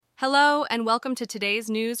Hello, and welcome to today's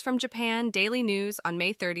news from Japan Daily News on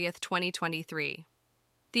May 30th, 2023.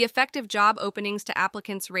 The effective job openings to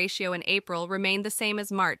applicants ratio in April remained the same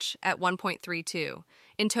as March at 1.32.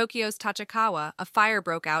 In Tokyo's Tachikawa, a fire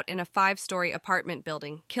broke out in a 5-story apartment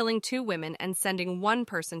building, killing 2 women and sending 1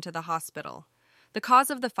 person to the hospital. The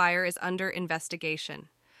cause of the fire is under investigation.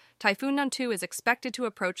 Typhoon Nantu is expected to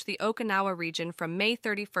approach the Okinawa region from May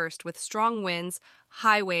 31st with strong winds,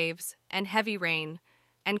 high waves, and heavy rain,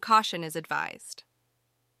 and caution is advised.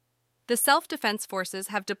 The self-defense forces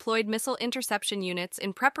have deployed missile interception units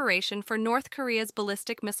in preparation for North Korea's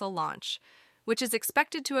ballistic missile launch, which is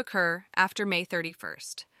expected to occur after May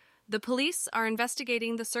 31st. The police are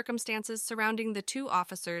investigating the circumstances surrounding the 2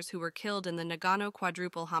 officers who were killed in the Nagano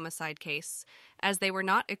quadruple homicide case, as they were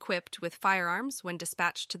not equipped with firearms when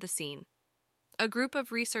dispatched to the scene. A group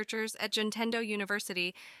of researchers at Juntendo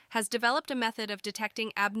University has developed a method of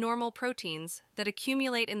detecting abnormal proteins that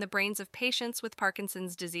accumulate in the brains of patients with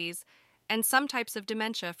Parkinson's disease and some types of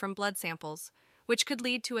dementia from blood samples, which could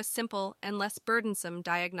lead to a simple and less burdensome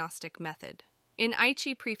diagnostic method. In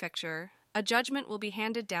Aichi Prefecture, a judgment will be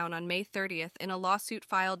handed down on May 30th in a lawsuit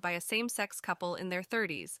filed by a same-sex couple in their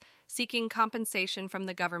 30s, seeking compensation from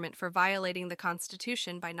the government for violating the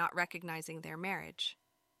Constitution by not recognizing their marriage.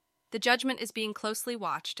 The judgment is being closely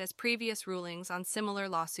watched as previous rulings on similar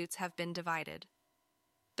lawsuits have been divided.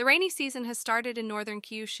 The rainy season has started in northern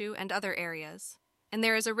Kyushu and other areas, and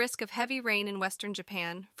there is a risk of heavy rain in western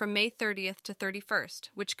Japan from May 30th to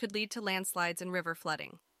 31st, which could lead to landslides and river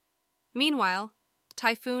flooding. Meanwhile,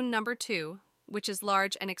 Typhoon number 2, which is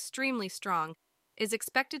large and extremely strong, is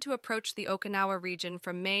expected to approach the Okinawa region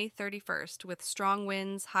from May 31st with strong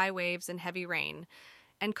winds, high waves, and heavy rain,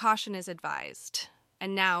 and caution is advised.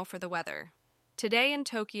 And now for the weather. Today in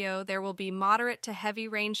Tokyo, there will be moderate to heavy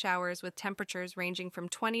rain showers with temperatures ranging from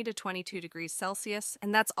 20 to 22 degrees Celsius.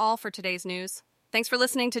 And that's all for today's news. Thanks for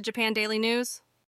listening to Japan Daily News.